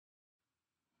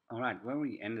Alright, when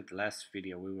we ended the last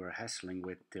video, we were hassling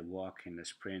with the walk and the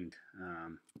sprint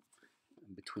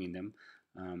between them.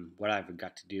 What I've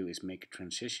got to do is make a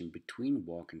transition between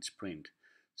walk and sprint.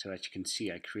 So as you can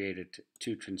see, I created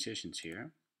two transitions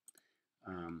here,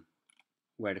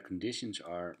 where the conditions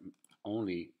are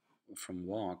only from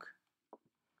walk,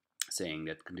 saying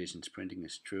that condition sprinting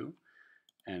is true,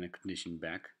 and a condition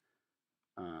back,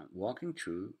 walking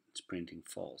true, sprinting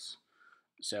false.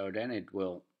 So then it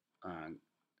will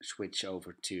switch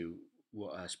over to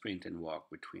sprint and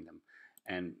walk between them.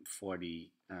 And for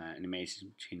the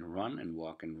animations between run and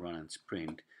walk and run and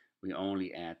sprint, we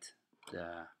only add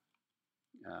the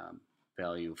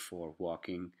value for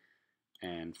walking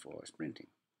and for sprinting.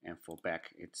 And for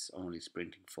back, it's only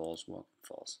sprinting false, walking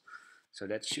false. So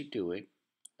that should do it.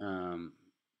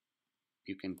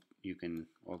 You can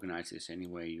organize this any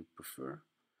way you prefer.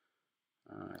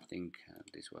 I think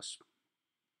this was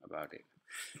about it.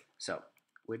 So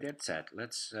with that said,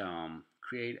 let's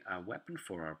create a weapon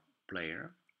for our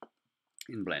player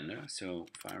in Blender. So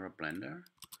fire up Blender.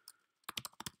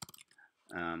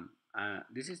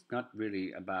 This is not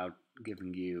really about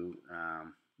giving you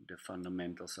the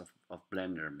fundamentals of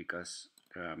Blender, because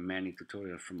there are many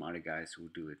tutorials from other guys who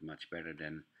do it much better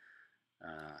than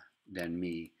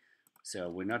me. So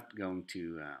we're not going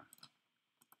to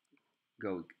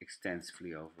go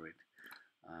extensively over it.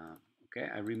 Okay,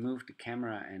 I removed the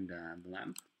camera and the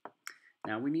lamp.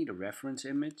 Now we need a reference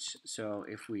image. So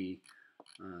if we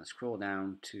scroll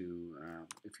down to,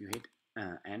 if you hit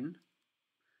N,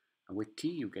 with T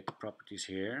you get the properties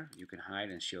here. You can hide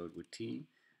and show it with T.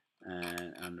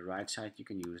 And on the right side you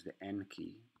can use the N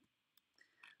key.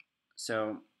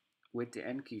 So with the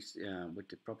N keys, with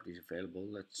the properties available,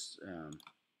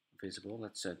 visible,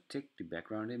 let's tick the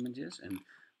background images, and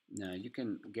you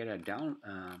can get a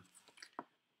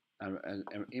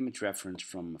an image reference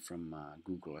from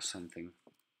Google or something.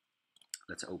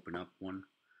 Let's open up one.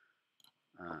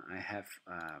 I have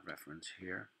a reference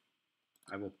here.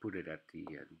 I will put it at the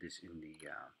this in the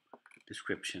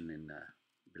description in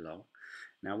below.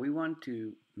 Now we want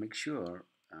to make sure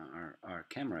our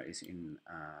camera is in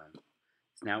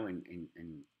now in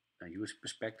a user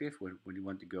perspective when you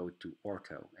want to go to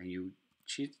ortho, and you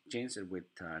change it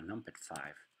with numpad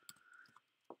 5.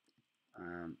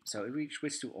 So if we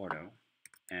switch to ortho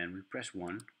and we press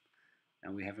 1,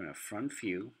 and we have a front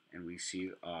view and we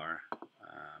see our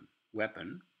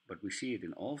weapon, but we see it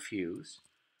in all views.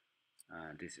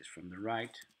 This is from the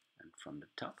right and from the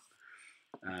top,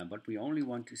 but we only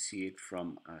want to see it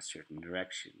from a certain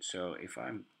direction. So if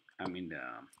I'm in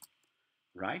the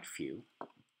right view,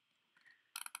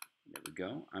 there we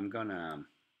go, I'm gonna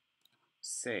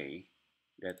say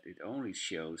that it only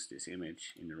shows this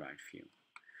image in the right view.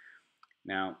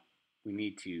 Now we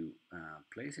need to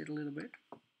place it a little bit.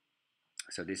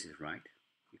 So this is right.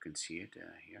 You can see it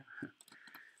here.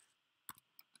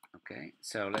 Okay,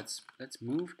 so let's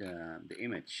move the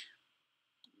image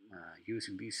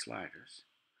using these sliders,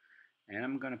 and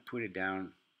I'm gonna put it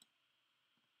down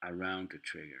around the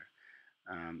trigger.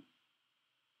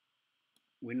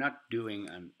 We're not doing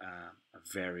a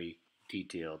very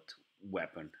detailed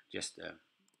weapon, just the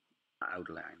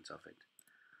outlines of it.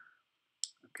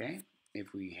 Okay,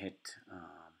 if we hit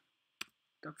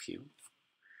top view,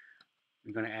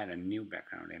 we're going to add a new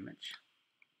background image.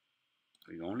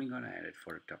 We're only going to add it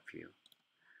for the top view.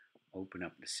 Open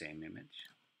up the same image.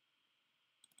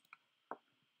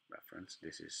 Reference.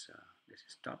 This is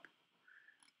top,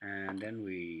 and then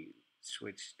we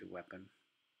switch the weapon.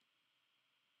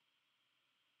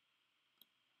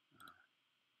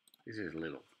 This is a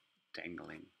little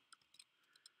tangling.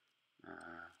 5.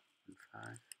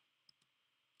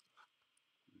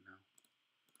 No.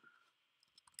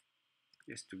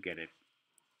 Just to get it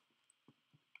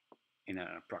in an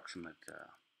approximate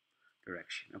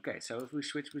direction. Okay, so if we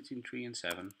switch between 3 and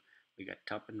 7, we got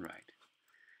top and right.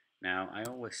 Now I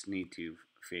always need to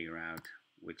figure out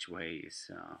which way is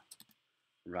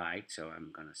right, so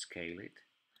I'm gonna scale it,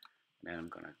 and then I'm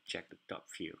gonna check the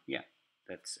top view. Yeah,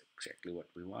 that's exactly what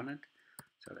we wanted.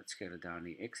 So let's scale it down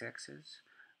the x-axis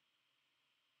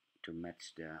to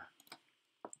match the.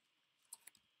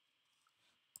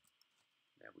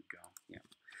 There we go. Yeah.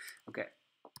 Okay.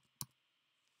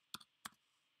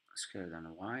 Scale it on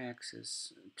the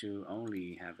y-axis to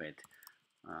only have it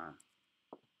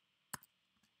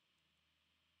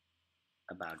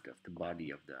about the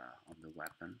body of the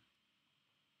weapon.